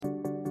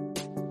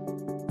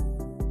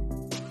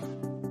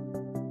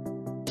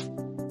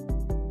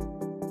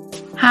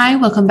Hi,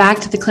 welcome back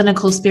to The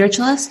Clinical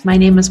Spiritualist. My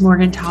name is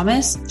Morgan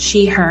Thomas,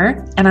 she,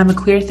 her, and I'm a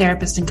queer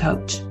therapist and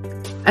coach.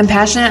 I'm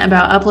passionate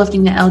about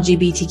uplifting the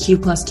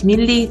LGBTQ plus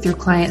community through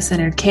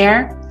client-centered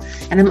care,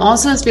 and I'm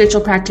also a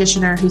spiritual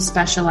practitioner who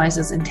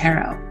specializes in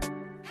tarot.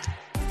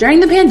 During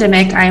the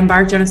pandemic, I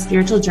embarked on a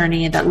spiritual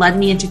journey that led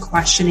me into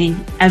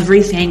questioning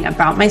everything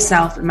about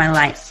myself and my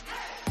life.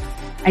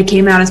 I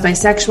came out as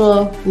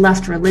bisexual,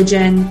 left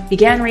religion,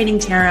 began reading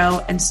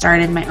tarot, and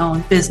started my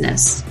own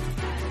business.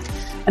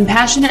 I'm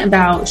passionate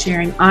about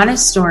sharing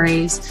honest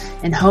stories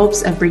in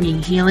hopes of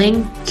bringing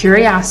healing,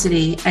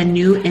 curiosity, and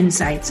new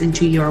insights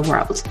into your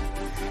world.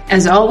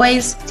 As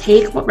always,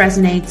 take what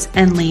resonates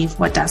and leave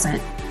what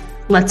doesn't.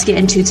 Let's get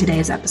into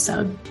today's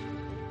episode.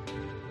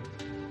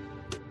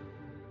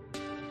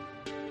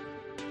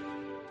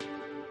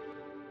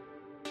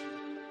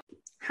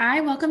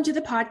 Hi, welcome to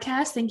the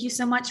podcast. Thank you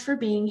so much for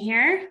being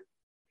here.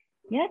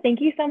 Yeah,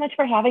 thank you so much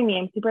for having me.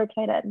 I'm super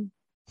excited.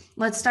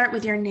 Let's start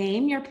with your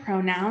name, your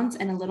pronouns,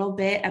 and a little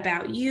bit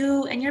about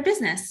you and your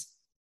business.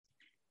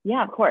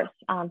 Yeah, of course.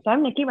 So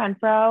I'm Nikki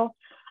Renfroe.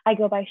 I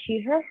go by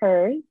she, her,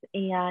 hers,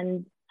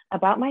 and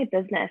about my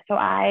business. So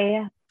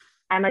I'm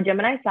a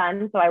Gemini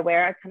sun, so I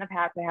wear a ton of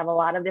hats. I have a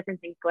lot of different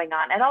things going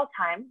on at all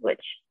times,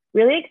 which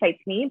really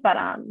excites me. But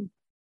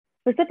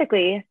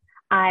specifically,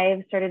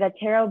 I've started a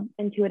tarot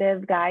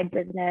intuitive guide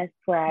business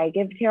where I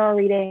give tarot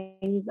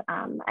readings.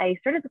 I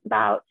started this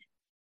about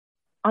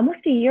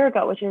almost a year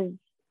ago, which is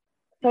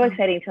so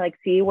exciting to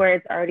see where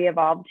it's already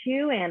evolved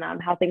to and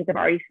how things have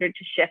already started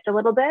to shift a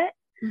little bit.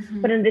 Mm-hmm.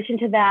 But in addition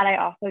to that, I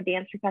also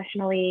dance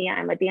professionally.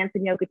 I'm a dance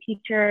and yoga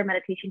teacher,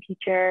 meditation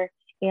teacher,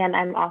 and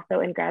I'm also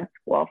in grad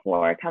school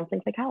for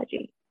counseling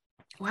psychology.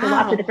 Wow. So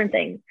lots of different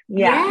things.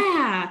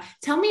 Yeah.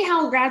 Tell me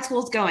how grad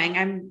school's going.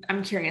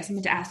 I'm curious. I'm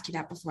going to ask you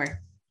that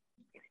before.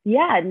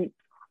 Yeah.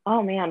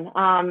 Oh man.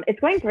 It's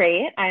going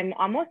great. I'm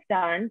almost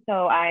done.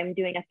 So I'm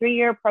doing a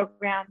 3-year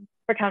program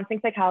for counseling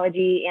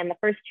psychology, and the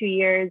first 2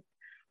 years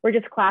were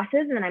just classes,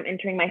 and then I'm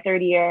entering my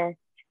 3rd year,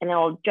 and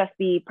it'll just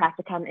be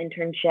practicum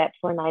internship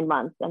for 9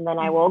 months, and then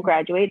I will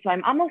graduate. So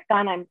I'm almost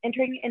done. I'm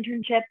entering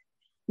internship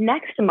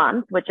next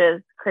month, which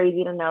is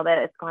crazy to know that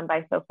it's gone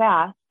by so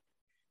fast.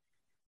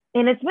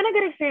 And it's been a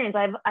good experience.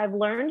 I've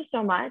learned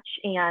so much,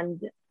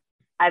 and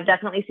I've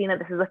definitely seen that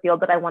this is a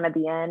field that I want to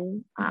be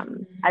in.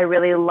 I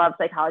really love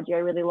psychology. I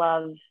really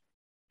love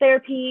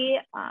therapy.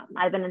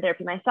 I've been in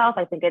therapy myself.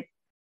 I think it's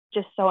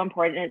just so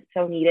important. It's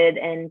so needed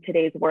in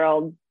today's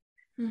world.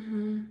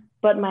 Mm-hmm.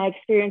 But my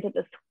experience at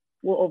this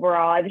school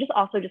overall, I've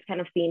also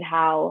kind of seen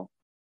how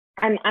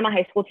I'm a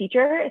high school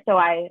teacher, so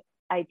I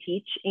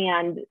teach,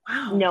 and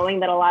knowing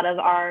that a lot of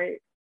our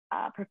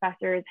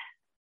professors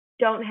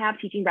don't have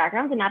teaching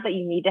backgrounds, and not that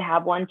you need to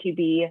have one to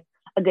be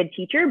a good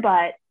teacher,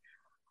 but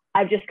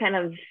I've just kind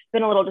of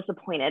been a little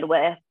disappointed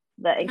with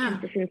the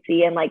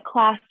inconsistency in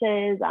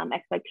classes,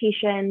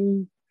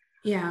 expectations.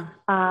 Yeah.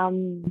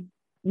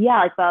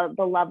 The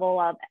level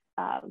of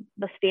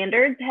the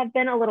standards have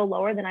been a little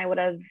lower than I would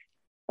have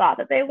thought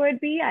that they would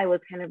be. I was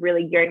kind of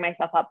really gearing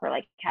myself up for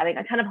having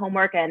a ton of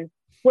homework and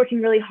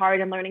working really hard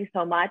and learning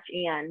so much.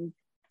 And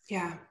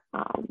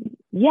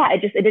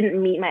it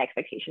didn't meet my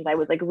expectations. I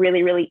was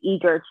really, really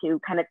eager to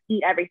kind of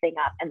eat everything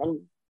up, and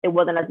then it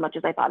wasn't as much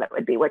as I thought it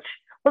would be, which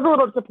was a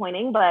little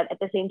disappointing. But at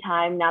the same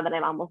time, now that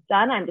I'm almost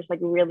done, I'm just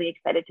really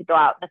excited to go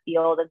out in the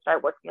field and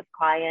start working with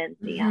clients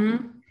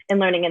and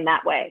learning in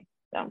that way.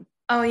 So.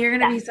 Oh, you're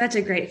going to be such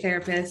a great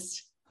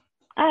therapist.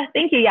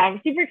 Thank you. Yeah,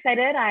 I'm super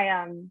excited.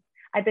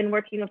 I've been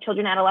working with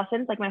children and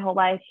adolescents my whole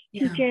life,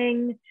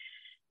 teaching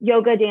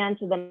yoga, dance,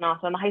 and then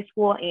also in the high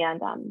school.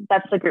 And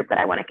that's the group that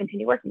I want to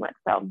continue working with.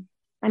 So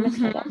I'm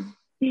excited.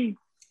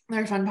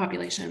 They're a fun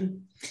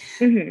population.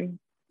 Mm-hmm.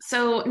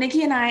 So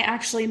Nikki and I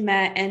actually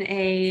met in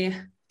a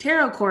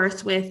tarot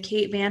course with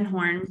Kate Van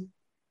Horn.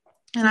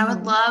 And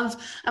I've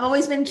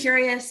always been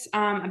curious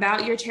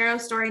about your tarot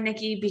story,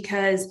 Nikki,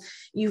 because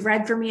you've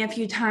read for me a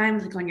few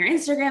times, on your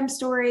Instagram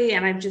story,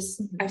 and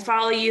I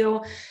follow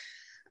you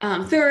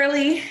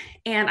thoroughly.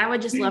 And I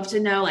would just love to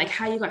know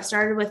how you got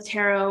started with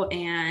tarot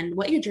and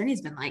what your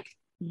journey's been like.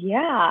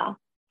 Yeah,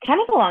 kind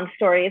of a long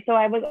story. So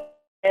I was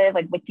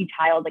witchy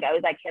child. I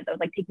was that kid that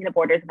was taking the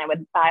borders, and I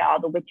would buy all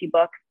the witchy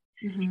books.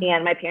 Mm-hmm.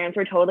 And my parents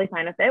were totally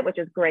fine with it, which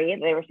is great.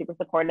 They were super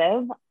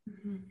supportive.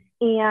 Mm-hmm.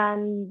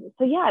 And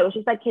so, I was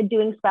just that kid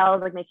doing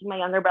spells, making my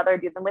younger brother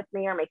do them with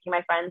me, or making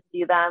my friends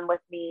do them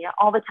with me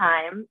all the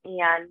time.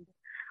 And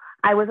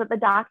I was at the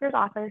doctor's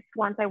office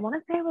once. I want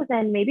to say I was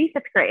in maybe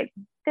 5th grade,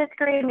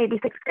 maybe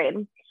 6th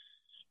grade.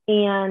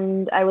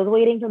 And I was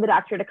waiting for the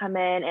doctor to come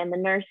in, and the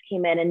nurse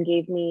came in and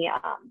gave me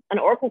an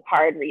oracle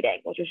card reading,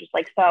 which was just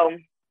so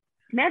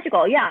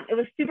magical. Yeah, it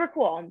was super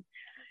cool.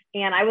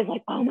 And I was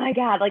like, oh my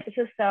God, this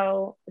is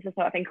so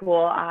effing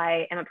cool.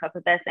 I am obsessed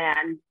with this.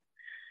 And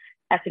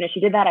as soon as she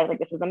did that, I was like,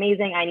 this is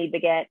amazing. I need to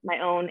get my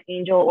own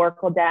angel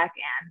oracle deck.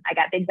 And I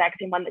got the exact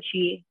same one that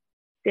she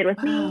did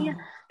with me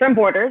from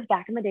Borders,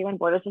 back in the day when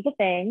Borders was a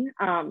thing.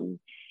 And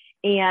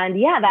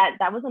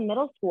that was in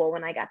middle school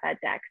when I got that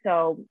deck.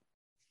 So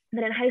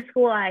then in high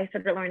school, I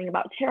started learning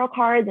about tarot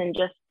cards and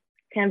just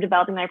kind of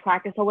developing my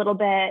practice a little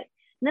bit.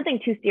 nothing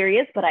too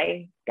serious, but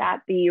I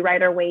got the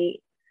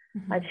Rider-Waite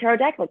tarot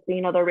deck, like,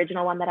 the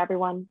original one that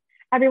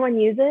everyone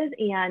uses.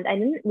 And I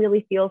didn't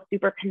really feel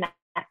super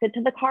connected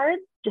to the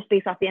cards just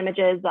based off the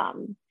images.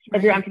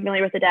 If you're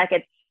unfamiliar with the deck,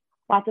 it's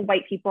lots of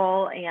white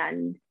people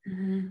and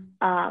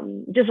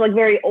just like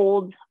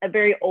a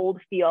very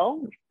old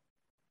feel.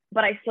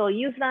 But I still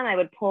use them. I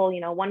would pull,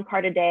 one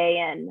card a day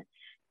and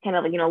kind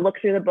of like, look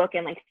through the book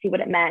and like see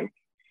what it meant.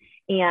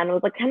 And it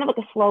was like kind of like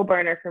a slow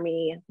burner for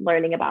me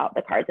learning about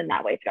the cards in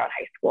that way throughout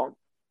high school.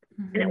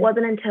 And it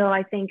wasn't until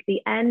I think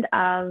the end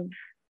of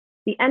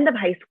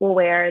high school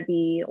where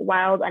the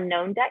Wild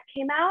Unknown deck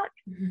came out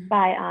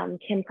by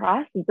Kim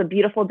Cross. It's a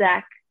beautiful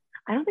deck.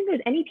 I don't think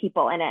there's any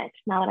people in it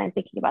now that I'm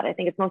thinking about it. I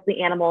think it's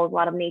mostly animals, a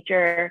lot of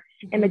nature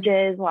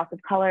images, lots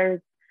of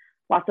colors,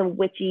 lots of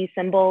witchy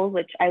symbols,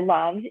 which I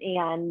loved.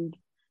 And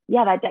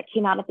yeah, that deck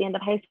came out at the end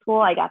of high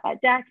school. I got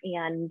that deck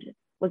and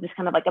was just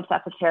kind of like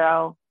obsessed with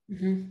tarot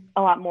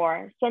a lot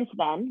more since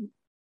then.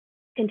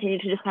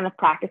 Continued to just kind of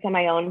practice on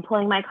my own,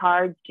 pulling my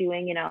cards,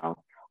 doing,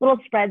 little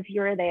spreads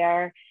here or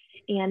there,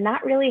 and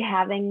not really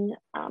having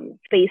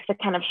space to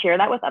kind of share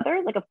that with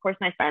others. Like, of course,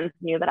 my friends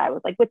knew that I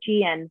was like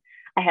witchy, and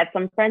I had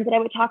some friends that I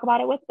would talk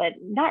about it with, but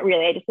not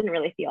really. I just didn't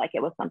really feel like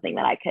it was something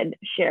that I could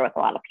share with a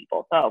lot of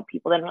people. So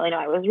people didn't really know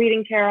I was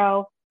reading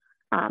tarot,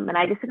 and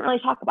I just didn't really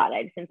talk about it.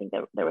 I just didn't think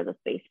that there was a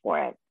space for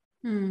it.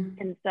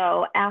 And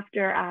so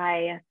after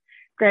I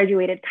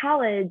graduated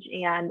college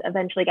and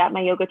eventually got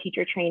my yoga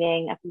teacher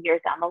training a few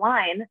years down the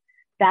line,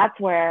 that's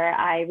where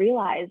I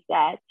realized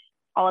that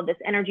all of this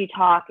energy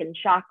talk and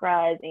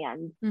chakras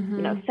and,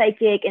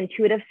 psychic,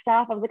 intuitive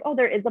stuff, I was like, oh,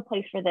 there is a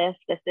place for this.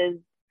 This is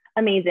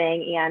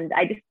amazing. And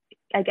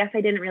I guess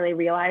I didn't really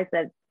realize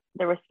that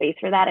there was space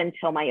for that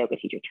until my yoga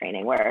teacher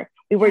training, where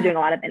we were doing a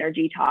lot of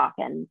energy talk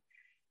and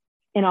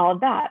all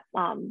of that.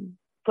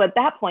 So at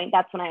that point,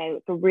 that's when I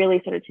really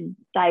started to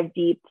dive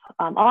deep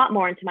a lot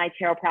more into my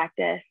tarot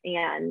practice.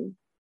 And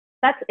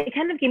it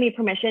kind of gave me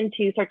permission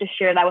to start to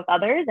share that with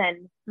others.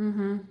 And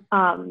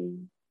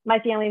my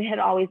family had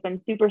always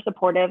been super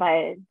supportive.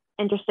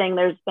 Interesting,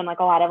 there's been like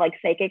a lot of like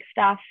psychic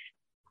stuff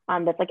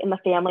that's like in the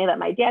family that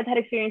my dad's had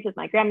experiences,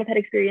 my grandma's had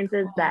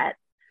experiences that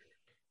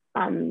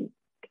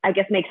I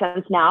guess makes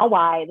sense now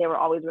why they were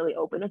always really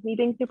open with me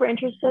being super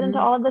interested into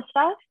all of this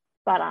stuff.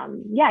 But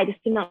I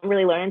just didn't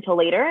really learn until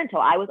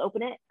I was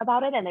open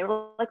about it. And they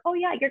were like, oh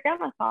yeah, your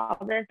grandma saw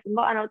this. And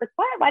I was like,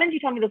 what? Why didn't you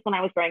tell me this when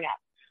I was growing up?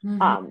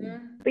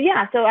 But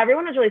yeah, so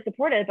everyone was really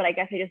supportive, but I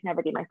guess I just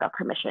never gave myself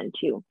permission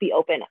to be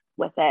open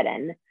with it.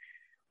 And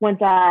once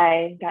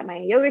I got my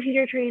yoga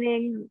teacher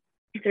training,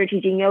 I started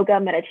teaching yoga,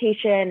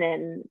 meditation,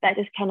 and that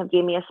just kind of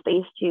gave me a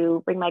space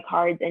to bring my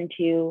cards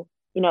into,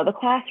 the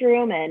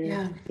classroom.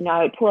 And,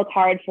 I would pull a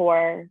card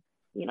for,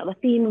 the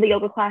theme of the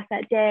yoga class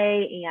that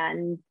day.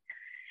 And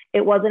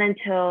it wasn't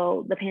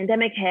until the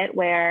pandemic hit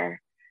where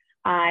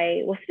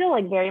I was still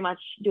like very much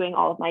doing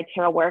all of my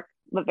tarot work,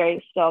 but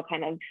very still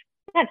kind of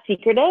not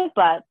secretive,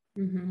 but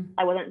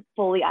I wasn't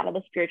fully out of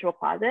the spiritual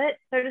closet,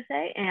 so to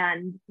say.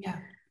 And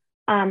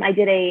I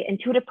did a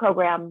intuitive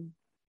program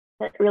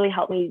that really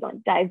helped me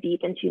dive deep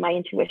into my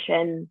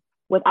intuition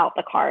without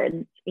the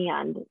cards.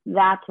 And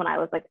that's when I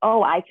was like,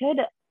 oh, I can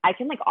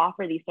like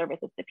offer these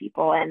services to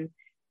people. And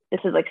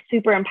this is like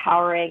super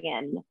empowering.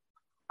 And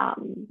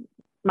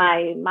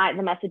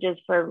the messages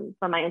for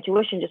my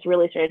intuition just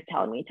really started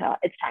telling me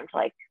it's time to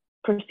like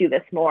pursue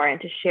this more and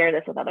to share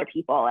this with other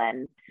people.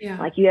 And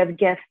like, you have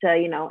gifts to,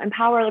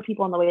 empower other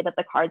people in the way that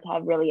the cards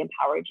have really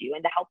empowered you,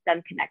 and to help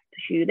them connect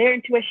to their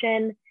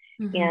intuition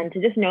and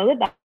to just know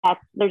that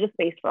there's a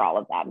space for all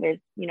of that.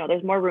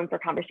 There's more room for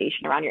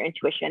conversation around your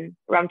intuition,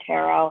 around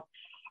tarot,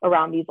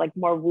 around these like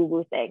more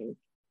woo-woo things.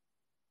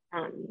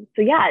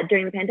 So yeah,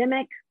 during the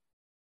pandemic,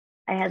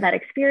 I had that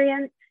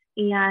experience.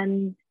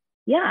 And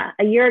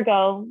a year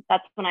ago,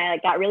 that's when I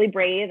like got really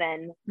brave.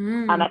 And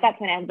at that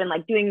point, I had been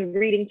like doing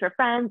readings for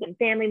friends and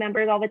family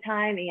members all the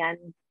time.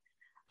 And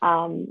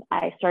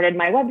I started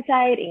my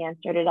website and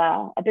started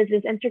a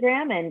business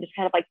Instagram and just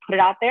kind of like put it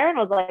out there. And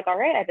I was like, all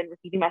right, I've been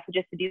receiving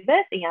messages to do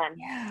this.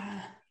 And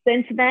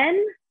since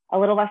then, a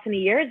little less than a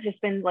year, it's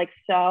just been like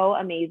so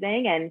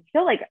amazing. And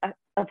still like,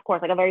 of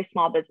course, like a very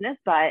small business,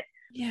 but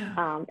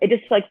it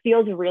just like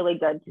feels really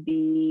good to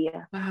be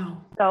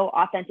so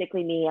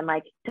authentically me, and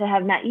like to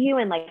have met you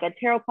in like a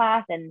tarot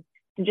class, and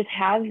to just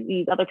have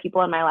these other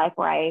people in my life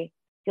where I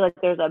feel like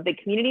there's a big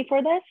community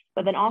for this.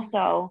 But then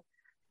also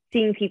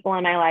seeing people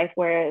in my life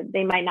where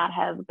they might not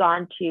have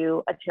gone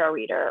to a tarot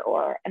reader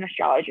or an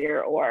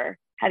astrologer or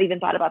have even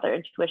thought about their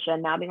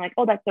intuition, now being like,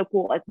 oh, that's so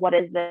cool. Like, what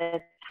is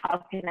this?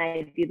 How can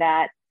I do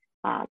that?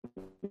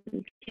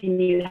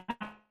 Can you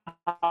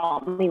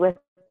help me with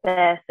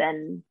this?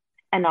 And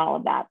all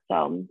of that.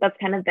 So that's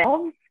kind of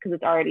because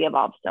it's already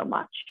evolved so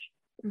much.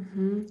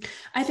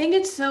 I think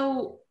it's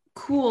so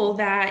cool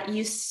that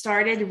you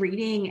started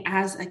reading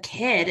as a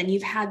kid and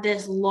you've had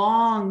this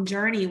long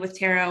journey with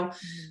tarot.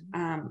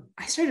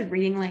 I started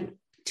reading like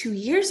 2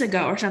 years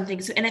ago or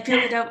something. So, and I feel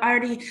like I've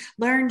already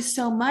learned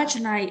so much,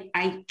 and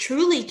I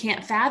truly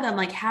can't fathom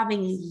like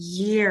having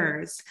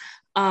years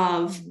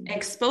of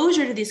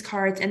exposure to these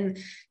cards, and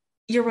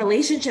your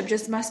relationship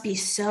just must be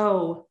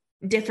so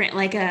different,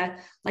 like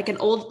an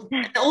old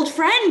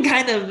friend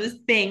kind of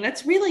thing.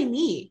 That's really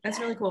neat. That's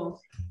really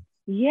cool.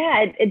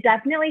 Yeah, it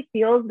definitely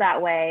feels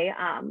that way.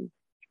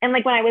 And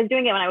like when I was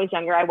doing it when I was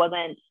younger, I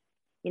wasn't,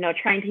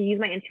 trying to use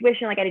my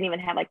intuition. Like I didn't even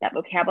have like that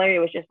vocabulary. It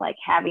was just like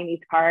having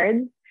these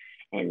cards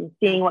and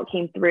seeing what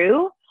came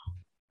through.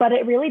 But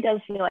it really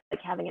does feel like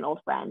having an old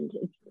friend.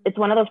 It's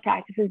one of those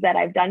practices that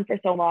I've done for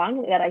so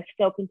long that I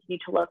still continue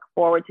to look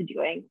forward to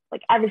doing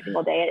like every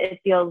single day. It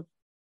feels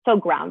so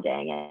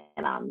grounding,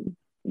 and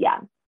yeah,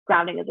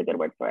 grounding is a good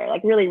word for it.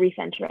 Like really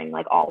recentering,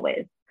 like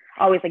always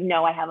like,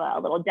 no, I have a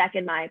little deck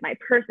in my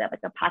purse. I have like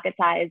a pocket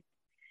sized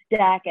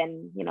deck,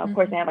 and of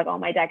course I have like all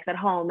my decks at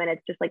home, and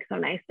it's just like so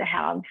nice to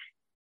have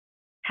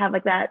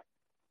like that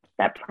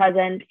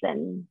presence,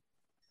 and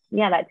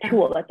that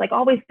tool that's like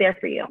always there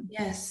for you.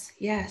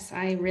 Yes,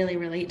 I really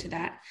relate to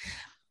that.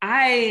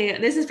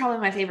 This is probably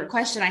my favorite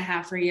question I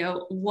have for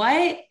you.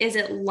 What is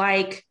it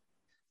like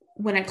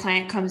when a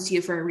client comes to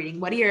you for a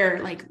reading? What are your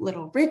like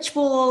little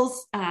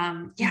rituals?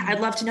 I'd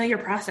love to know your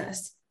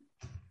process.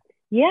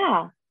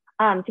 Yeah.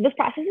 So this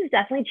process has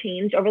definitely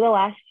changed over the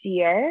last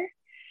year,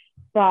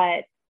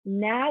 but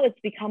now it's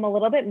become a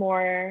little bit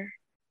more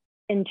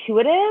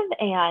intuitive,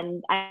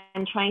 and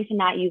I'm trying to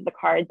not use the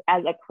cards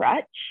as a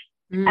crutch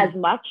as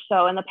much.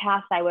 So in the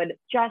past, I would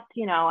just,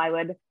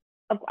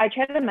 I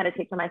try to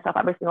meditate for myself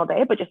every single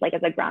day, but just like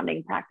as a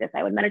grounding practice,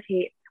 I would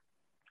meditate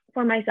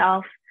for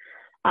myself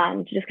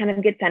to just kind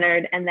of get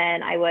centered. And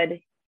then I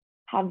would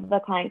have the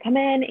client come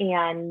in,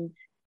 and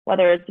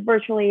whether it's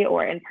virtually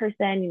or in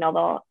person,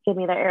 they'll give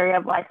me their area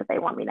of life that they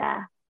want me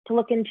to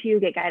look into,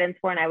 get guidance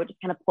for, and I would just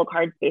kind of pull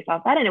cards based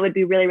off that. And it would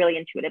be really, really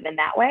intuitive in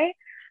that way.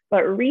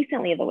 But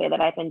recently, the way that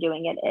I've been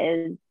doing it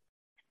is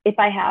if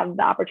I have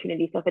the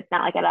opportunity, so if it's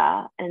not like at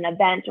an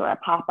event or a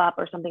pop-up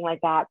or something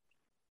like that,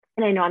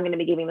 and I know I'm going to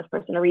be giving this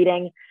person a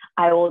reading,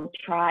 I will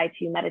try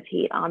to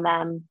meditate on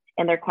them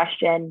and their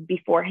question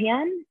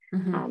beforehand.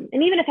 And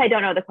even if I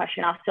don't know the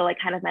question, I'll still like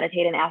kind of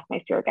meditate and ask my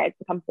spirit guides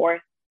to come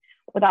forth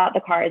without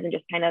the cards, and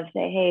just kind of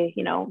say, hey,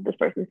 this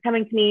person's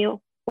coming to me.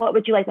 What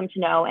would you like them to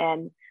know?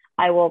 And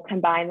I will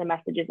combine the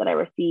messages that I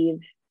receive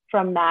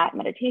from that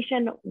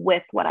meditation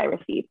with what I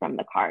receive from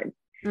the cards.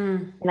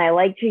 And I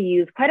like to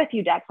use quite a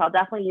few decks. I'll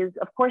definitely use,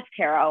 of course,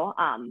 tarot.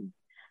 And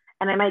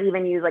I might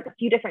even use like a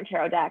few different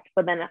tarot decks,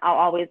 but then I'll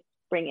always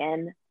bring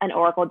in an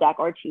oracle deck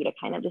or two to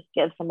kind of just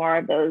give some more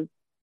of those,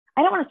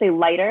 I don't want to say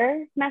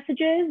lighter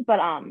messages, but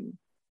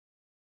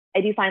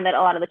I do find that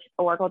a lot of the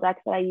oracle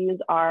decks that I use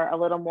are a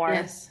little more,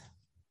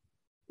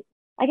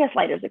 I guess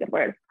lighter is a good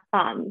word.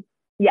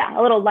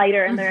 A little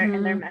lighter in their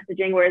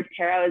messaging, whereas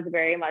tarot is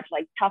very much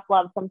like tough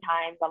love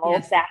sometimes. I'm a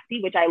little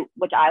sassy, which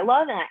I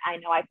love, and I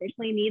know I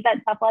personally need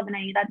that tough love and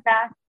I need that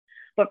sass.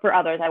 But for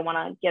others, I want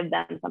to give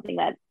them something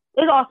that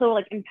is also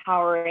like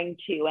empowering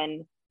too,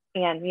 and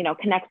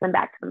connects them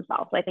back to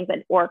themselves. So I think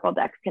that oracle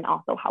decks can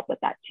also help with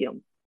that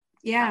too.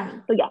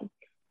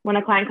 When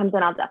a client comes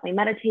in, I'll definitely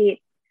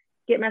meditate,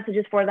 get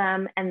messages for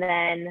them, and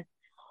then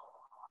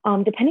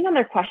depending on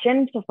their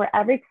question. So for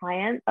every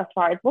client, as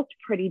far as looks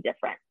pretty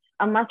different.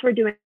 Unless we're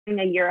doing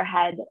a year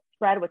ahead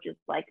spread, which is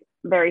like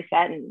very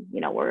set, and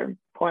we're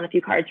pulling a few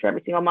cards for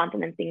every single month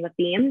and then seeing the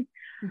themes.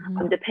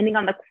 Depending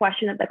on the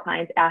question that the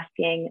client's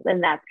asking,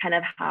 then that's kind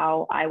of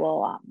how I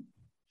will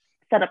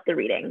set up the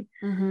reading.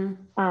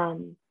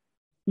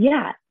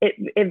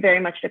 It very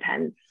much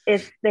depends.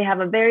 If they have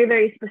a very,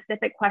 very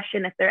specific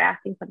question, if they're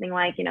asking something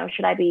like,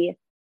 should I be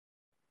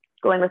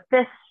going with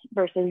this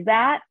versus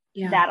that,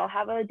 that'll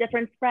have a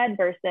different spread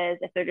versus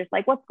if they're just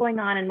like, what's going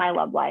on in my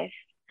love life?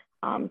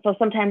 So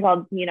sometimes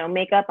I'll,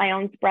 make up my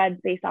own spreads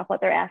based off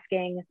what they're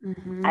asking.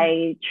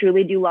 I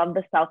truly do love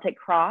the Celtic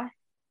cross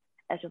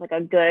as just like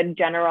a good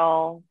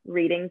general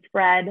reading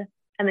spread.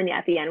 And then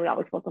at the end, we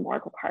always pull some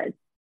oracle cards.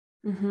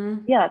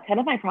 That's kind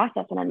of my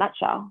process in a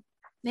nutshell.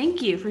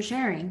 Thank you for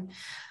sharing.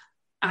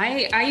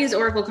 I use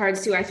oracle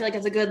cards too. I feel like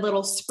it's a good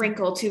little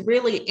sprinkle to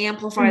really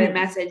amplify the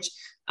message.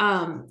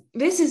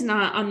 This is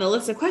not on the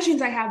list of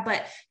questions I have,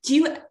 but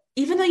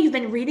even though you've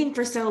been reading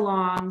for so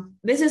long,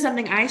 this is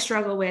something I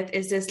struggle with,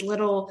 is this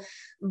little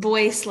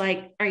voice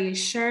like, are you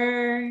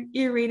sure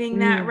you're reading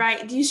that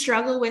right? Do you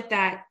struggle with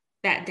that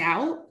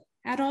doubt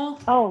at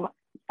all? Oh,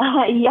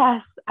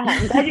 yes.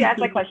 I'm glad you asked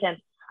that question.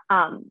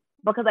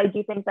 Because I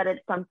do think that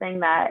it's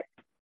something that,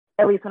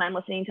 at least when I'm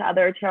listening to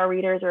other tarot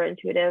readers or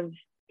intuitive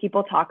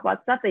people talk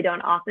about stuff, they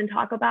don't often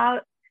talk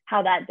about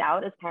how that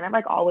doubt is kind of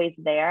like always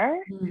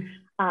there.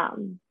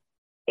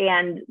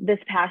 And this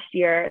past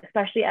year,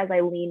 especially as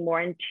I lean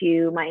more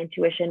into my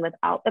intuition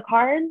without the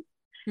cards,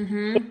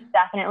 it's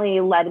definitely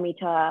led me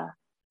to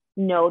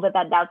know that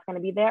doubt's going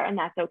to be there, and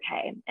that's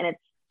okay. And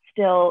it's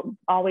still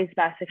always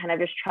best to kind of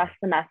just trust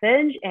the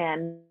message.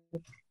 And,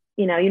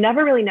 you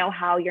never really know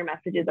how your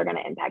messages are going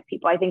to impact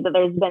people. I think that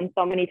there's been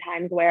so many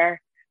times where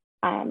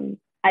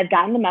I've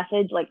gotten the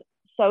message like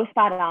so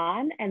spot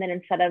on. And then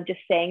instead of just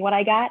saying what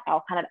I got,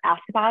 I'll kind of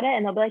ask about it,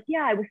 and they'll be like,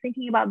 yeah, I was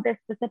thinking about this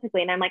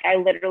specifically. And I'm like,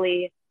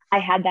 I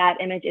had that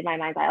image in my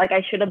mind's eye. Like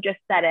I should have just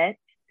said it.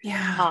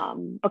 Yeah.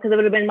 Because it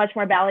would have been much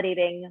more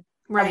validating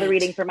Right. of the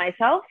reading for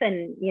myself.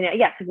 And,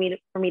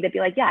 for me to be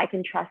like, yeah, I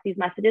can trust these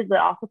messages, but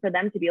also for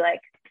them to be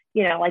like,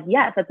 like,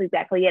 yes, that's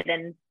exactly it.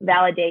 And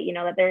validate,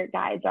 that their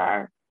guides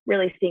are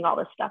really seeing all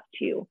this stuff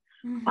too.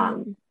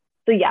 Mm-hmm.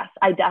 So yes,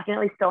 I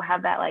definitely still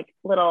have that like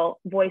little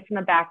voice in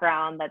the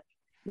background that's,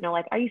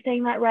 like, are you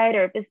saying that right?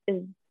 Or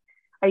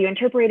are you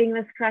interpreting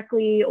this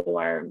correctly?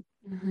 Or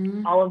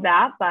all of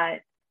that.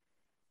 But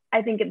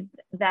I think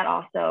that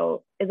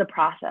also is a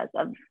process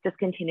of just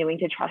continuing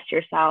to trust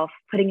yourself,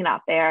 putting it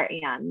out there,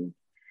 and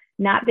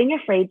not being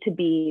afraid to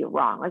be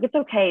wrong. Like it's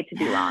okay to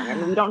be wrong,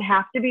 and we don't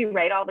have to be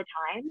right all the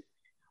time.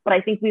 But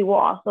I think we will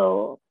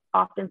also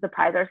often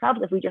surprise ourselves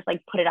if we just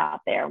like put it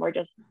out there and we're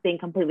just being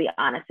completely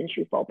honest and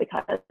truthful,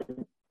 because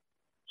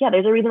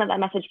there's a reason that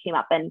message came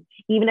up. And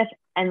even if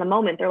in the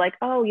moment they're like,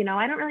 oh,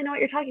 I don't really know what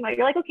you're talking about,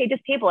 you're like, okay,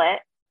 just table it.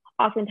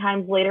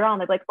 Oftentimes later on,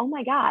 they're like, oh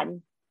my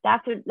God,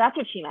 that's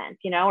what she meant,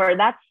 or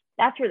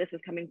that's where this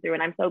is coming through.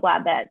 And I'm so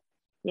glad that,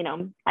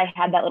 I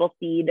had that little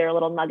seed or a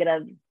little nugget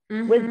of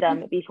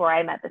wisdom before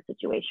I met the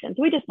situation.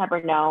 So we just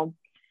never know.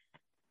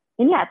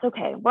 And yeah, it's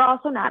okay. We're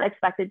also not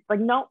expected, like,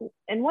 no,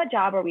 in what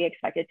job are we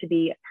expected to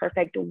be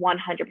perfect 100%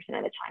 of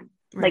the time?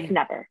 Right. Like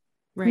never,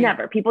 right.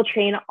 Never. People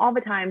train all the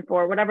time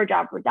for whatever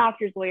job, for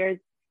doctors, lawyers.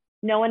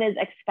 No one is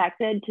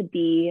expected to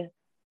be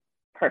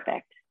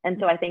perfect. And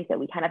so I think that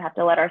we kind of have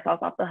to let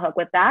ourselves off the hook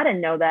with that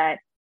and know that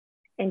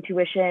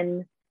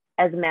intuition,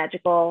 as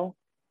magical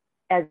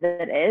as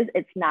it is,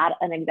 it's not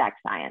an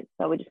exact science.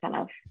 So we just kind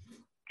of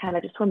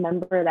just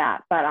remember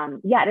that. But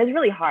it is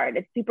really hard.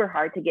 It's super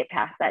hard to get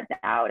past that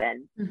doubt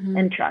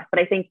and trust. But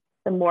I think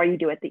the more you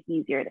do it, the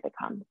easier it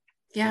becomes.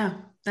 Yeah,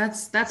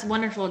 that's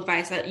wonderful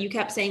advice. That you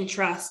kept saying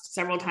trust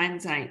several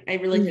times. I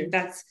really think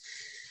that's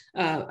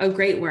a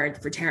great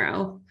word for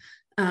tarot.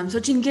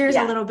 Switching gears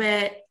a little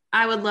bit,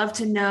 I would love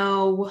to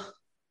know,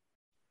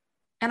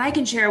 and I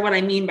can share what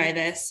I mean by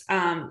this,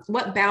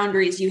 what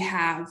boundaries you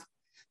have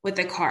with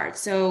the card.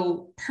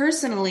 So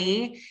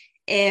personally,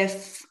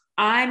 if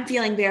I'm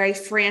feeling very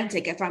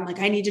frantic, if I'm like,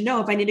 I need to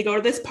know if I need to go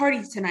to this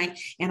party tonight,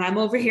 and I'm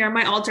over here on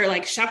my altar,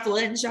 like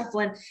shuffling,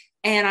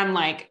 and I'm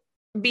like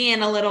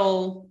being a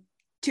little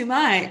too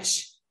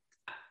much,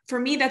 for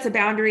me, that's a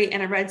boundary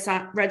and a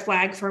red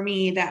flag for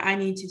me that I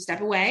need to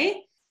step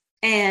away.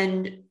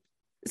 And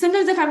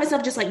sometimes I find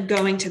myself just like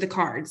going to the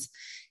cards,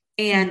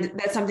 and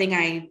that's something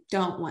I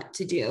don't want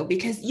to do,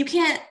 because you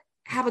can't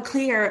have a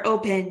clear,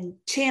 open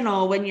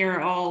channel when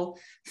you're all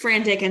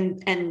frantic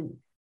and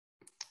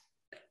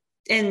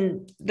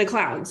in the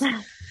clouds.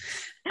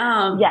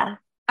 I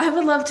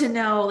would love to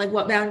know like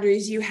what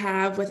boundaries you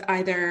have with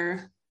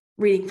either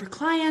reading for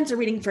clients or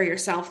reading for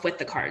yourself with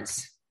the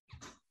cards.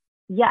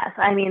 Yes.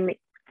 I mean,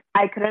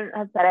 I couldn't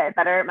have said it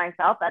better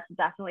myself. That's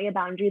definitely a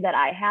boundary that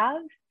I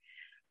have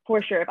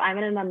for sure. If I'm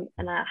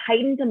in a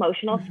heightened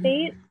emotional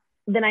state,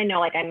 then I know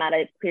like I'm at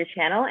a clear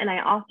channel. And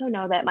I also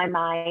know that my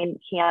mind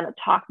can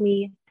talk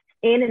me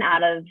in and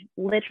out of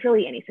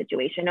literally any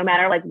situation, no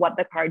matter like what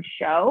the cards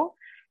show.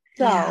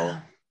 So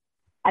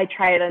I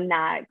try to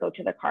not go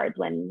to the cards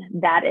when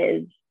that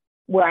is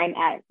where I'm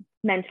at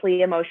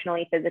mentally,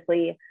 emotionally,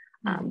 physically,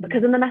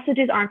 because then the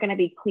messages aren't going to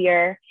be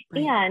clear.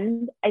 Right.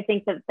 And I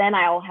think that then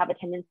I'll have a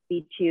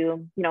tendency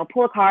to,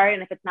 pull a card.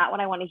 And if it's not what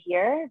I want to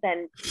hear,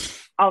 then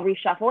I'll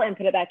reshuffle and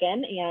put it back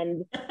in.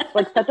 And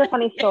like such a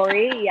funny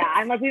story. Yeah.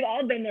 I'm like, we've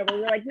all been there, but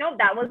we're like, nope,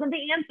 that wasn't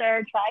the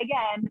answer. Try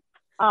again.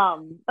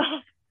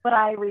 But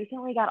I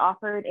recently got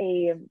offered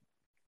a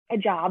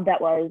job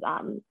that was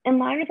in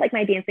line with like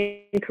my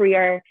dancing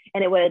career,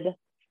 and it would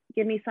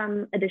give me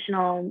some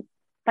additional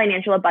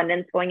financial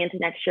abundance going into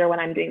next year when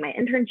I'm doing my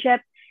internship.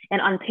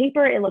 And on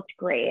paper, it looked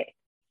great.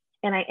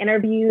 And I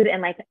interviewed,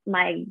 and like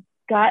my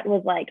gut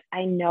was like,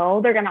 I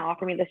know they're going to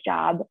offer me this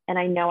job, and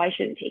I know I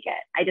shouldn't take it.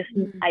 I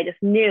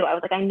just knew. I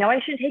was like, I know I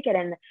shouldn't take it.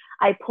 And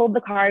I pulled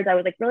the cards. I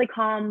was like really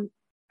calm,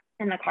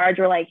 and the cards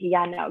were like,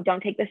 yeah, no,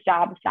 don't take this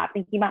job. Stop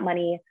thinking about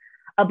money.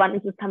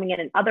 Abundance is coming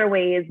in other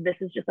ways. This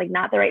is just like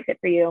not the right fit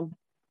for you.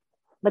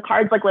 The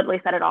cards like literally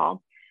said it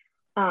all.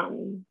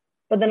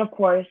 But then of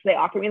course they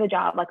offered me the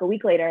job like a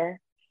week later,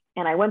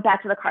 and I went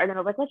back to the card and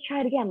I was like, let's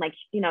try it again. Like,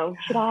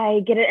 should I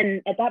get it?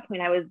 And at that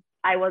point I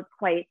was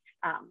quite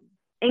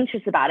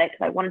anxious about it,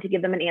 because I wanted to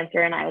give them an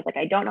answer, and I was like,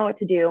 I don't know what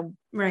to do.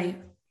 Right.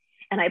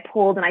 And I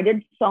pulled, and I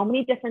did so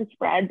many different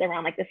spreads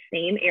around like the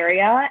same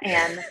area.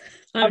 And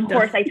of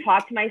course I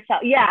talked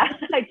myself. Yeah.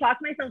 I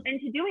talked myself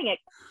into doing it.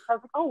 I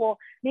was like, oh, well,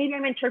 maybe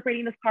I'm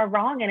interpreting this card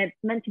wrong, and it's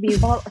meant to be.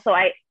 So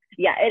it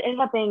ended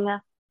up being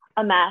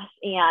a mess.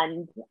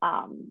 And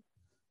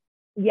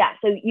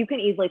so you can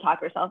easily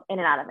talk yourself in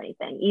and out of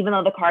anything, even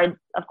though the cards,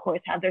 of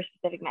course, have their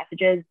specific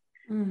messages.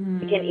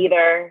 You can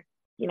either,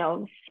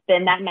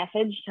 spin that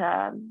message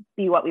to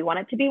be what we want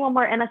it to be when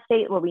we're in a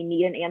state where we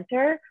need an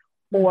answer,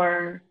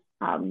 or,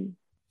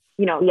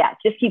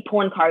 just keep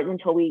pulling cards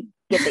until we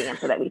get the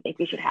answer that we think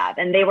we should have.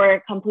 And they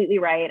were completely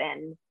right.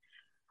 And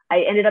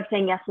I ended up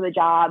saying yes to the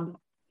job.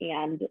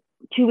 And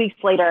 2 weeks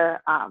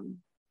later,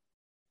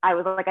 I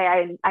was like,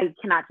 I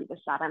cannot do this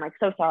job. I'm like,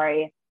 so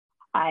sorry.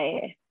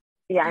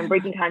 I'm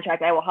breaking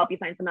contract. I will help you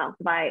find someone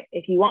else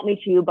if you want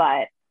me to,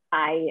 but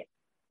I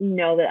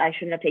know that I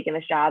shouldn't have taken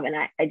this job. And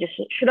I just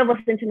should have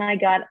listened to my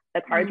gut.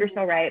 The cards were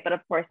so right. But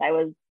of course I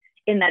was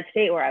in that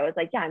state where I was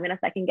like, yeah, I'm going to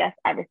second guess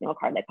every single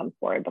card that comes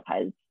forward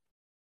because,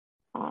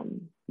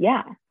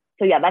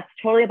 So that's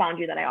totally a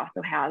boundary that I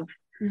also have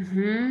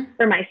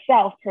for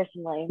myself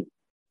personally.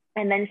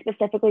 And then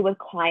specifically with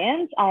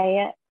clients,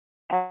 I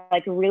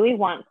like really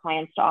want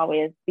clients to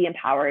always be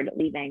empowered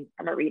leaving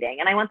from a reading.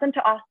 And I want them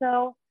to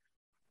also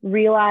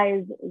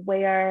realize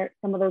where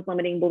some of those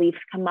limiting beliefs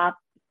come up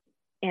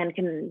and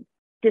can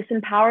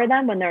disempower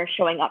them when they're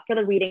showing up for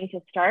the reading to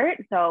start.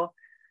 So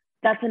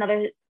that's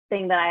another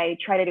thing that I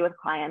try to do with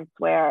clients,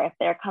 where if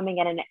they're coming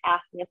in and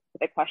asking a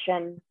specific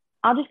question,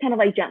 I'll just kind of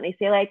like gently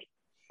say like,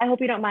 I hope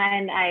you don't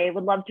mind. I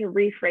would love to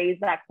rephrase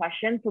that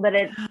question so that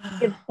it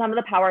gives some of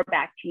the power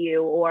back to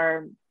you.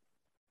 Or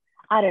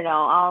I don't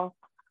know,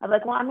 I'm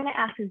like, well, I'm going to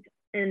ask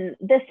in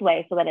this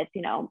way so that it's,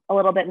 a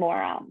little bit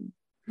more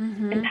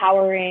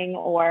empowering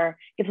or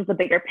gives us a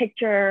bigger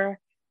picture.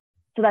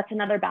 So that's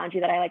another boundary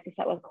that I like to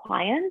set with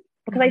clients,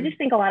 because I just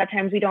think a lot of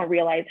times we don't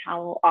realize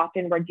how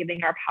often we're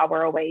giving our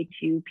power away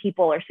to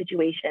people or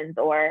situations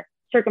or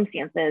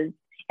circumstances.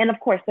 And of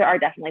course, there are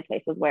definitely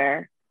places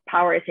where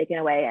power is taken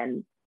away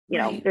and,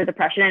 there's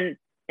oppression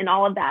and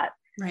all of that.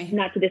 Right.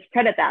 Not to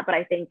discredit that, but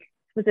I think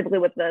specifically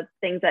with the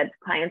things that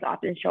clients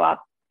often show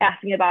up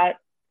asking about,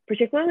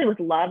 particularly with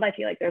love, I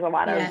feel like there's a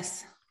lot of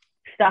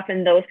stuff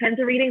in those kinds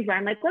of readings where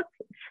I'm like, let's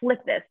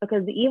flip this,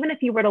 because even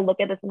if you were to look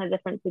at this in a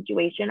different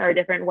situation or a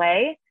different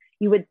way,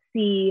 you would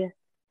see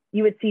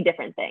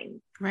different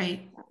things.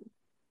 Right.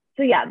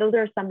 So those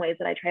are some ways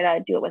that I try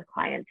to do it with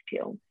clients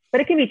too. But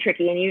it can be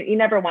tricky, and you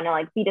never want to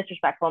like be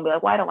disrespectful and be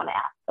like, well, I don't want to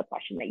ask the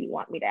question that you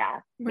want me to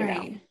ask.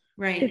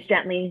 Right. Just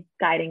gently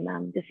guiding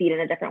them to see it in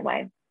a different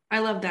way. I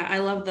love that. I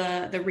love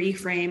the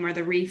reframe or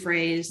the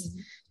rephrase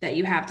that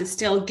you have to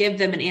still give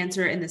them an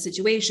answer in the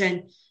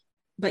situation.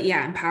 But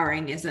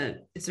empowering is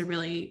a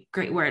really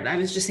great word. I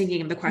was just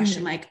thinking of the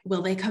question, like,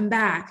 will they come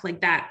back?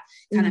 Like that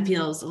kind of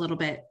feels a little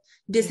bit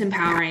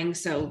disempowering.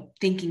 So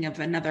thinking of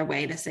another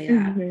way to say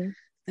that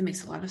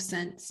makes a lot of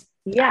sense.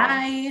 Yeah,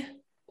 I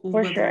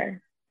would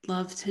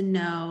love to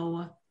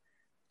know,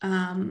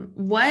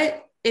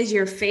 what is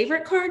your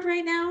favorite card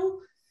right now?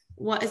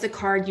 What is a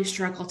card you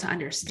struggle to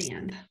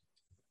understand?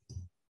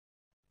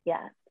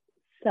 Yeah.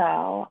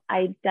 So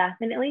I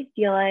definitely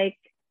feel like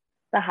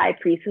the High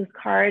Priestess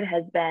card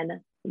has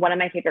been one of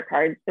my favorite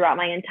cards throughout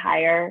my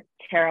entire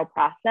tarot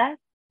process.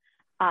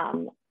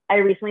 I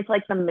recently feel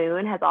like the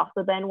Moon has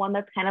also been one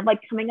that's kind of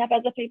like coming up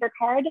as a favorite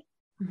card,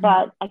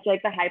 but I feel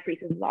like the High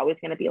Priestess is always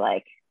going to be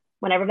like,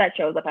 whenever that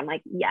shows up, I'm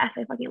like, yes,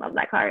 I fucking love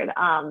that card.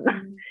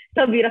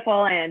 So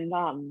beautiful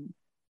and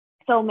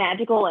so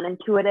magical and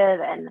intuitive.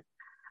 And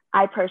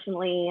I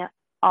personally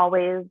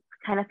always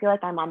kind of feel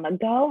like I'm on the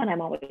go and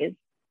I'm always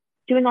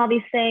doing all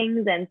these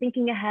things and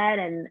thinking ahead.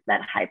 And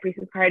that High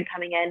Priestess card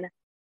coming in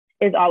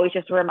is always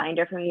just a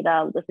reminder for me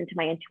to listen to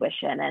my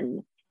intuition,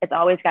 and it's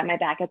always got my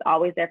back. It's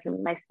always there for me.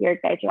 My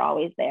spirit guides are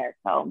always there.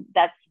 So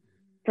that's,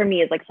 for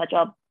me, is like such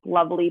a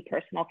lovely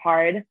personal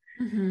card.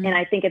 And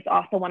I think it's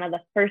also one of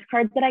the first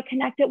cards that I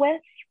connected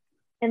with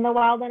in the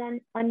Wild and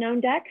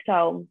Unknown deck.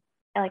 So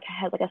it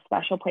has like a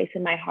special place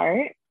in my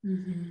heart.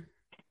 And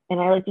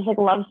I just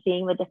love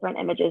seeing the different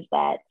images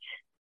that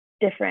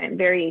different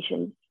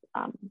variations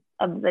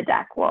of the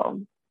deck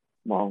will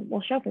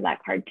show for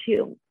that card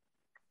too.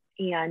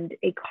 And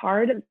a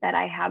card that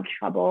I have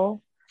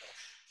trouble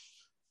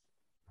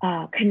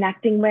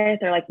connecting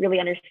with or like really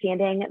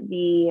understanding,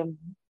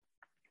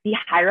 the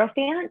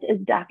Hierophant is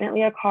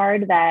definitely a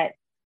card that,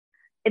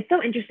 it's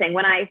so interesting.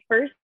 When I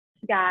first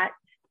got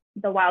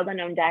the Wild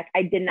Unknown deck,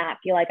 I did not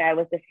feel like I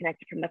was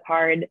disconnected from the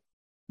card.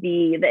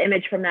 The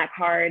image from that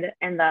card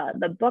and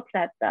the book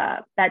that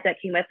that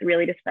deck came with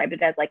really described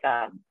it as like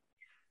a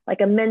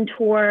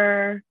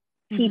mentor,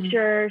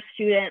 teacher,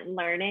 student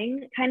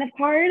learning kind of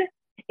card.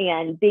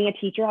 And being a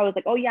teacher, I was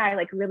like, oh yeah,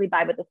 I really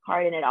vibe with this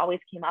card. And it always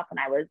came up when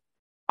I was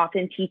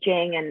often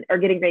teaching or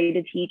getting ready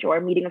to teach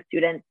or meeting with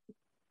students,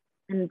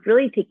 and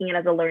really taking it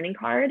as a learning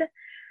card.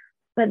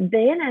 But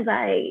then as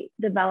I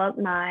developed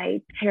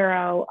my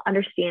tarot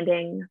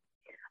understanding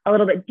a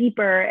little bit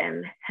deeper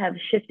and have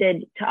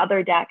shifted to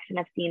other decks and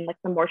have seen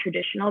the more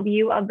traditional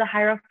view of the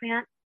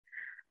Hierophant,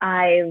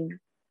 I've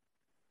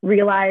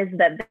realized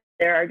that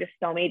there are just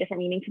so many different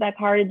meanings to that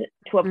card,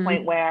 to a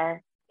point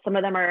where some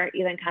of them are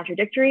even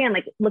contradictory. And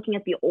looking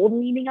at the old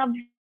meaning of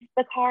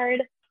the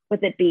card,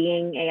 with it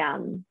being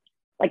a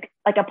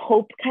like a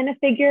pope kind of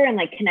figure and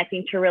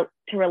connecting to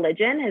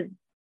religion,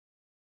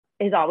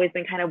 has always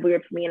been kind of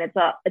weird for me. And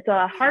it's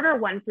a harder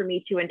one for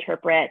me to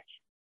interpret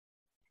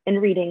in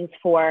readings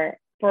for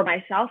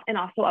myself and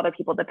also other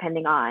people,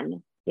 depending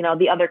on,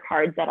 the other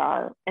cards that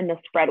are in the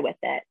spread with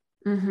it.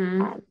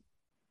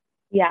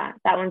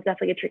 That one's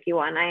definitely a tricky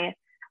one.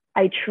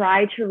 I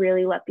try to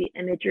really let the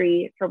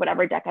imagery for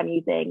whatever deck I'm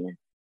using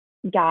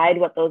guide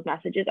what those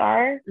messages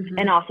are. Mm-hmm.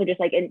 And also just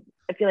like,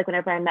 I feel like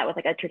whenever I'm met with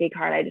like a tricky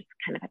card, I just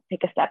kind of have to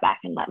take a step back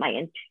and let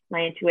my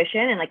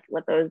intuition and like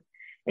let those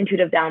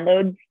intuitive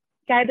downloads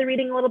guide the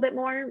reading a little bit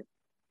more.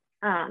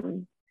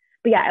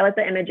 But yeah, I let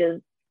the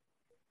images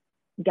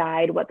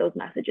guide what those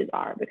messages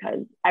are,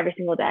 because every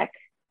single deck,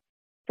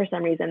 for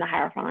some reason, the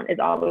Hierophant is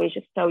always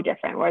just so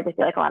different. Whereas I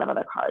feel like a lot of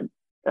other cards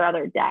or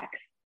other decks,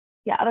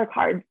 other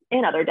cards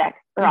in other decks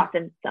are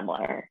often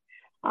similar.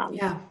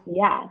 Yeah.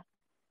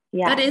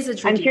 That is a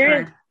tricky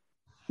card.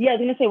 Yeah, I was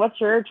going to say, what's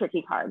your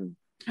tricky card?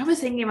 I was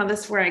thinking about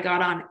this before I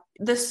got on.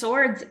 The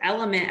swords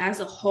element as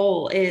a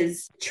whole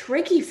is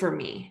tricky for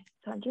me.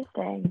 So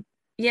interesting.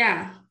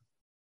 Yeah.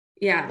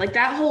 Like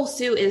that whole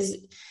suit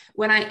is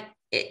when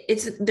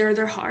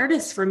they're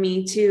hardest for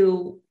me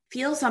to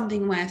feel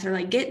something with, or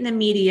like get an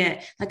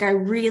immediate, like I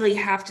really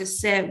have to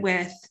sit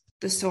with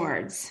the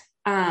swords.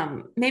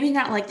 Maybe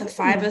not like the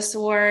Five of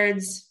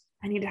Swords.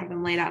 I need to have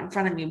them laid out in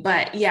front of me,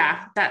 but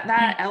yeah,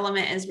 that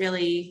element is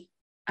really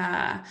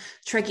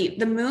tricky.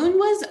 The moon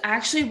was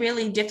actually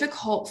really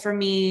difficult for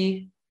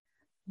me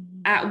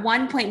at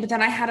one point, but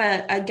then I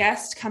had a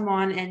guest come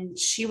on and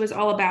she was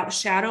all about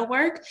shadow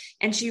work,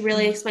 and she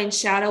really explained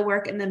shadow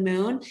work in the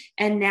moon.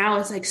 And now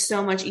it's like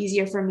so much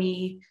easier for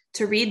me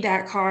to read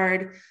that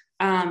card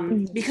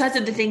because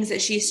of the things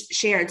that she's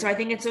shared. So I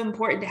think it's so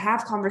important to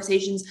have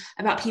conversations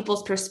about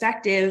people's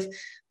perspective,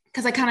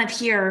 because I kind of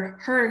hear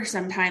her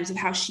sometimes of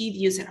how she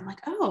views it. I'm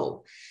like,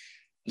 oh,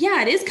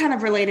 yeah, it is kind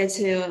of related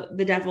to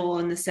the devil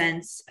in the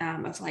sense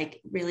of like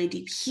really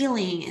deep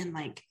healing and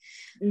like,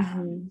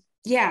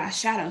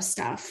 shadow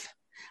stuff.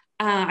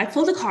 I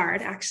pulled a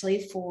card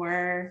actually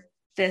for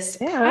this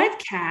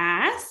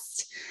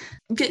podcast.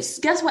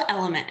 Guess what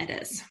element it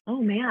is?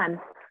 Oh man.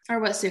 Or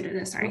what suit it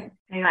is, sorry.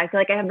 I feel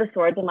like I have the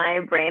swords in my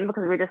brain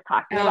because we were just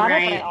talking about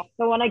it, but I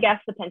also want to guess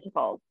the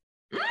pentacles.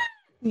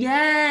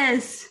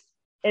 Yes.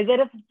 Is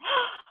it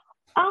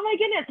oh my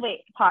goodness,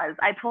 wait, pause.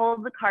 I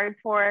pulled the cards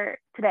for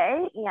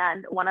today,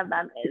 and one of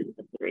them is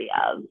the Three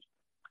of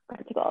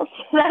Pentacles.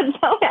 That's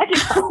so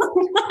magical.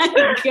 Oh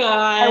my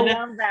God.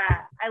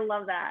 I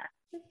love that.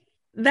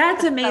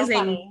 That's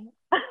amazing.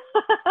 So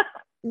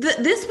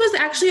this was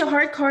actually a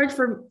hard card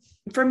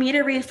for me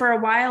to read for a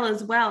while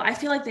as well. I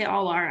feel like they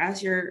all are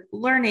as you're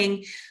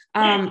learning.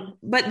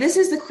 But this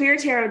is the Queer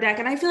Tarot deck.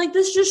 And I feel like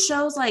this just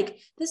shows like,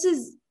 this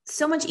is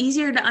so much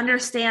easier to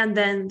understand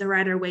than the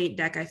Rider-Waite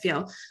deck. I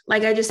feel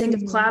like I just think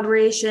of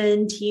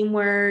collaboration,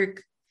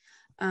 teamwork,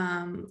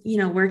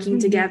 working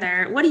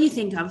together. What do you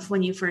think of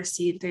when you first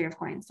see Three of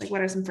Coins? Like,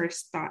 what are some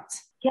first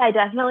thoughts? Yeah, I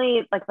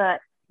definitely like the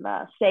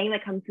saying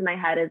that comes to my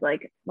head is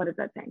like, what is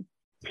that saying?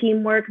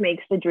 Teamwork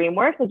makes the dream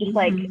work. So just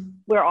like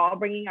we're all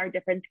bringing our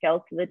different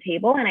skills to the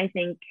table. And I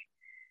think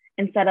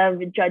instead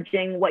of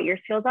judging what your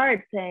skills are,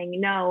 it's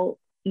saying, no,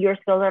 your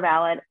skills are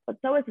valid, but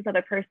so is this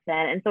other person,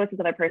 and so is this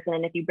other person.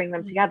 And if you bring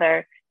them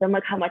together, then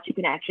look how much you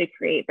can actually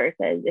create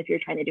versus if you're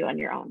trying to do it on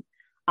your own.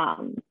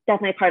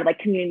 Definitely part of like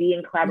community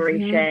and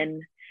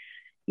collaboration.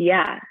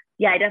 Yeah,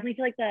 I definitely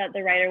feel like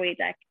the Rider-Waite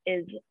deck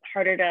is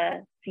harder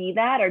to see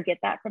that or get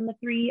that from the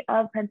Three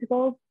of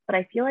Pentacles. But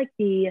I feel like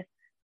the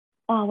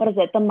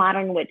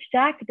Modern Witch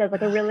deck does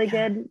like a really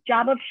good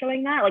job of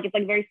showing that. Like it's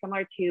like very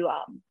similar to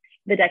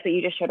the deck that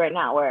you just showed right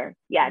now, where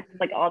it's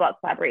like all about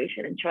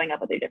collaboration and showing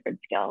up with your different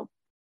skills.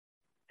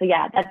 So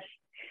yeah, that's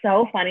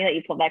so funny that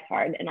you pulled that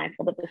card and I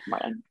pulled it this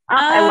morning.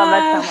 I love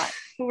that so much.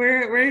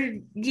 We're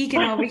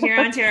geeking over here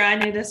on tarot. I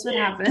knew this would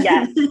happen.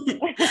 Yes.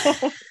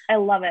 I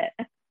love it.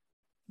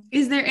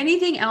 Is there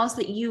anything else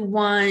that you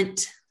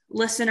want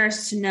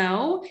listeners to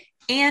know?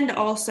 And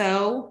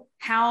also,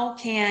 how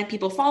can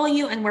people follow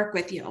you and work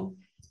with you?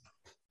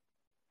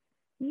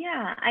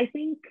 Yeah, I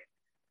think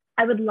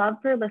I would love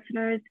for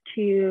listeners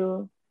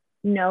to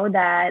know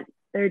that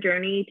their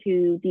journey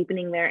to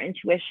deepening their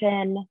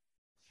intuition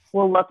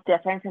will look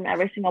different from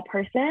every single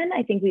person.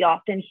 I think we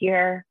often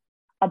hear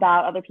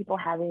about other people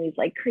having these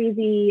like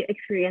crazy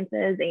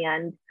experiences,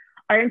 and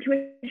our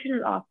intuition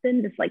is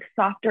often this like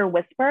softer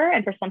whisper.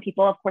 And for some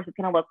people, of course, it's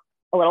going to look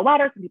a little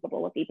louder. Some people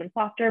will look even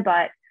softer,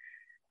 but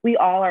we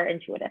all are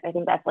intuitive. I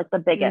think that's like the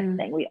biggest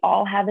thing. We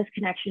all have this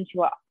connection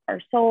to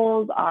our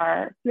souls,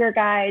 our spirit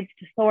guides,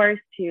 to source,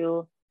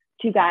 to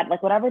God,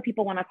 like whatever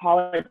people want to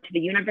call it, to the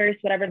universe,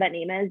 whatever that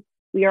name is.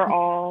 We are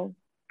all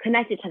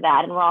connected to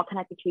that, and we're all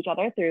connected to each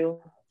other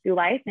through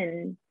life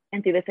and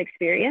through this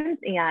experience.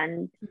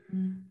 And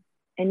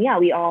yeah,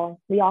 we all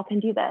can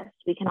do this.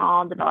 We can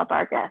all develop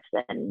our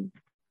gifts. And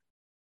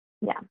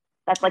yeah,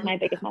 that's like my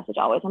biggest message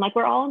always. I'm like,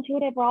 we're all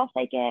intuitive, we're all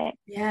psychic.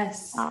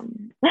 Yes.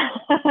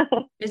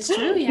 It's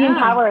true. Yeah. Be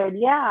empowered.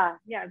 Yeah.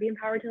 Be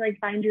empowered to like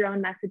find your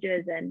own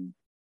messages and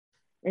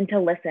to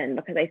listen,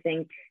 because I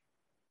think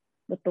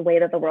with the way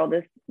that the world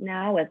is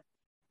now, with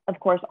of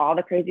course all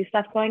the crazy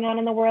stuff going on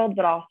in the world,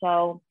 but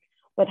also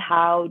with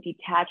how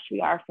detached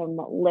we are from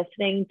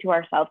listening to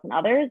ourselves and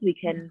others, we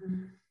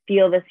can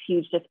feel this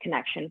huge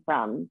disconnection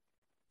from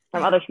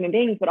other human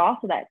beings, but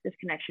also that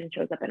disconnection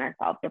shows up in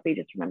ourselves. If we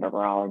just remember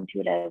we're all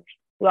intuitive,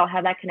 we all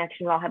have that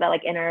connection, we all have that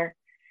like inner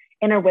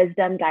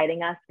wisdom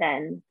guiding us,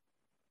 then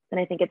then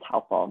I think it's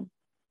helpful.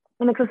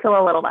 It makes us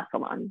feel a little less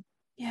alone.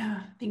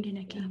 Yeah. Thank you,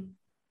 Nikki.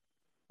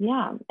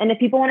 Yeah. And if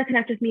people want to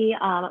connect with me,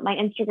 my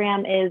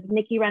Instagram is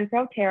Nikki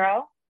Renfroe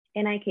Tarot,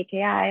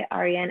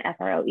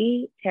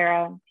 NIKKIRENFROE,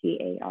 Tarot,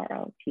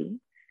 TAROT.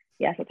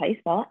 Yes, that's how you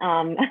spell it,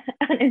 on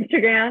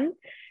Instagram.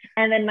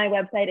 And then my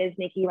website is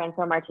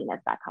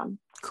NikkiRenfroeMartinez.com.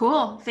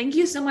 Cool. Thank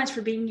you so much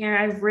for being here.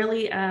 I've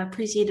really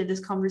appreciated this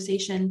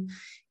conversation,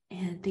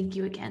 and thank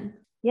you again.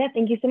 Yeah,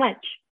 thank you so much.